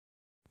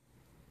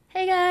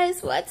Hey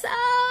guys, what's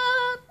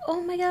up?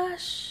 Oh my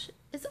gosh,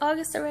 it's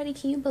August already.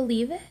 Can you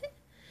believe it?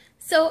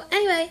 So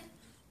anyway,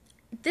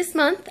 this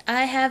month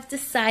I have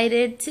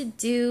decided to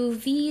do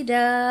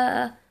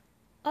Veda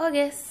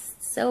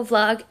August. So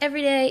vlog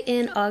every day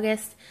in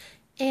August.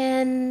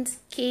 And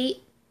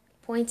Kate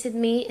pointed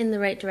me in the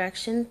right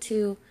direction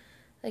to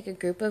like a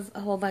group of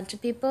a whole bunch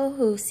of people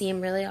who seem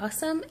really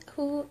awesome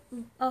who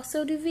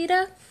also do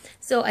Veda.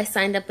 So I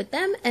signed up with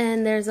them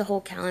and there's a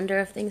whole calendar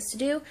of things to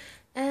do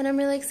and I'm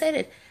really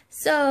excited.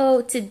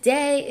 So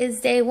today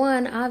is day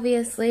one,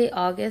 obviously,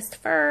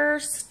 August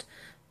 1st.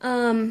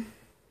 And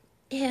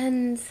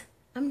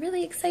I'm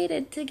really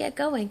excited to get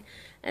going.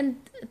 And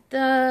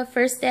the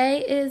first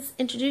day is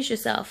introduce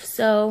yourself.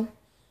 So,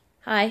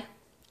 hi,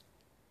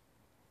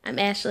 I'm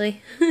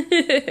Ashley.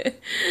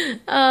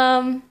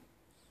 I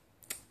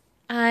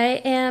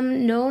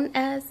am known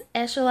as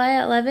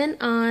Ashley11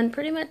 on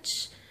pretty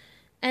much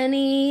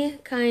any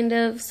kind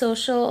of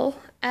social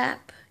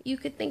app you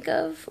could think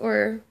of,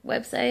 or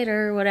website,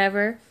 or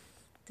whatever,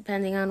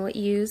 depending on what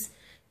you use.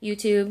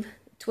 YouTube,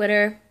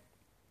 Twitter,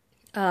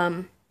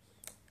 well,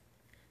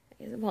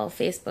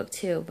 Facebook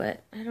too,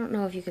 but I don't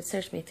know if you could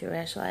search me through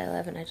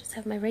Ashley11. I just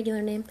have my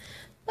regular name.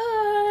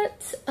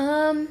 But,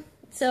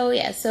 so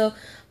yeah, so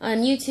on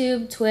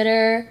YouTube,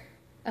 Twitter,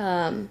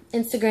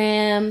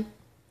 Instagram,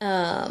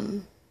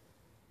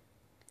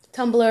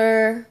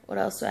 Tumblr, what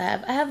else do I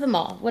have? I have them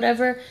all.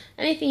 Whatever,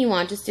 anything you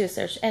want, just do a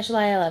search.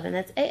 Ashley11.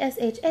 That's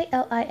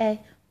ASHALIA11.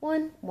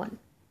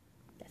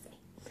 That's me.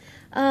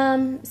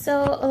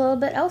 So a little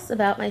bit else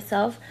about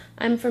myself.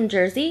 I'm from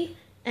Jersey,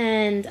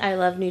 and I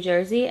love New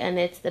Jersey, and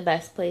it's the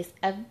best place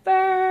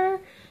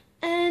ever.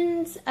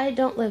 And I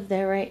don't live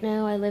there right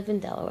now. I live in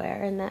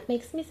Delaware, and that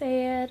makes me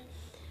sad.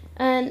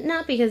 And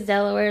not because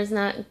Delaware is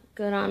not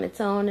good on its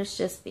own, it's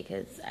just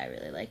because I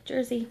really like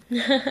Jersey.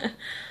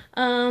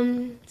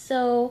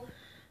 So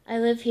I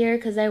live here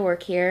because I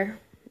work here,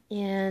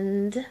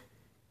 and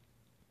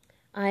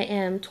I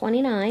am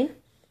 29,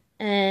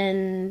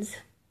 and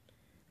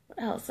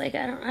what else? Like,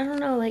 I don't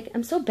know, like,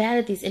 I'm so bad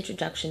at these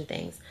introduction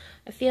things.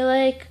 I feel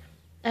like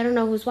I don't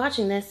know who's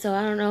watching this, so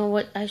I don't know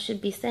what I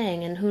should be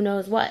saying, and who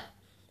knows what.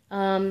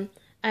 I'm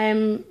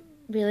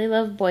really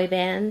love boy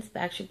bands,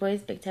 Backstreet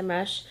Boys, Big Time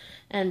Rush,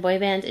 and boy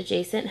band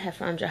adjacent,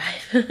 Heffron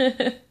Drive.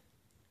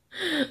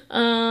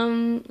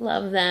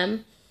 Love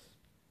them.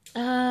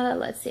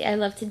 Let's see, I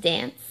love to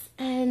dance,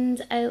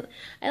 and I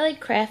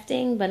like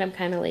crafting, but I'm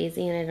kind of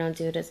lazy and I don't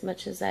do it as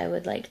much as I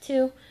would like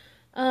to.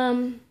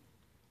 And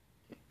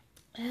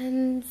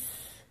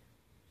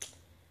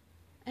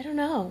I don't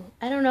know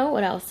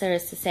what else there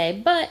is to say,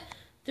 but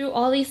through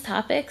all these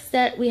topics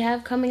that we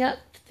have coming up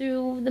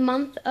through the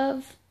month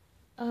of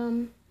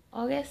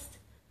August,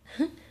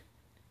 I'm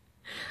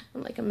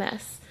like a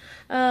mess.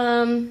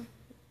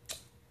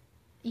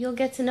 You'll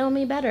get to know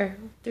me better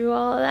through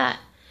all of that.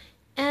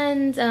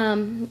 And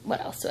what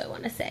else do I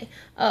want to say?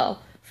 Oh,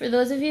 for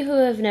those of you who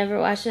have never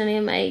watched any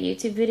of my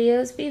YouTube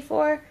videos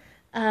before,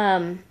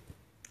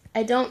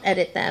 I don't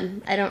edit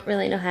them. I don't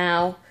really know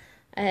how.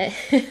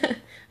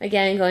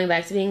 Again, going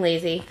back to being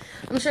lazy.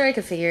 I'm sure I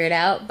could figure it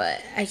out,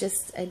 but I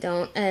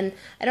don't. And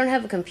I don't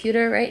have a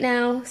computer right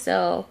now,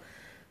 so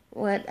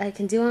what I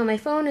can do on my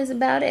phone is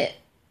about it.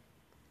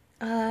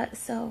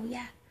 So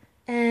yeah.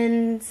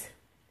 And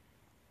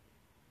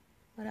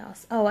what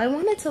else? Oh, I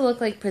wanted to look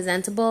like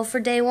presentable for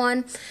day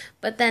one,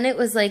 but then it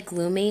was like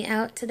gloomy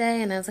out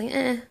today, and I was like,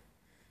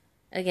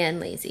 Again,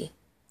 lazy.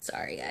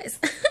 Sorry, guys.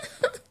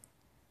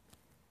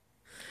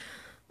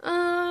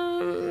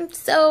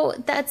 So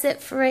that's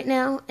it for right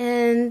now,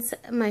 and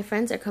my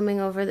friends are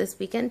coming over this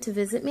weekend to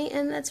visit me,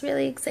 and that's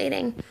really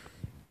exciting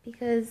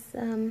because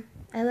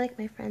I like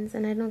my friends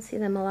and I don't see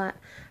them a lot.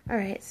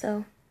 Alright,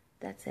 so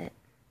that's it.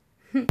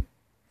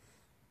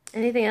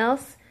 Anything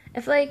else?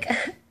 If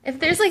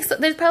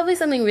there's probably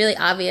something really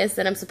obvious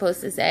that I'm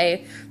supposed to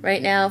say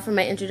right now for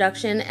my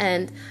introduction,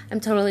 and I'm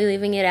totally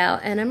leaving it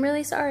out, and I'm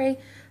really sorry.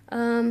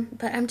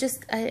 But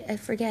I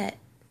forget.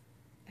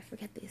 I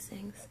forget these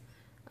things.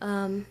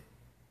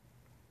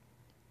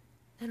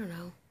 I don't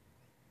know.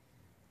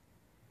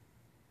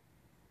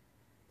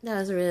 That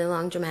was a really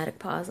long dramatic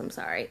pause. I'm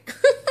sorry.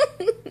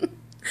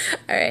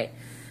 Alright.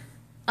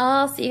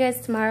 I'll see you guys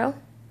tomorrow.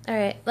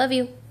 Alright. Love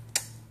you.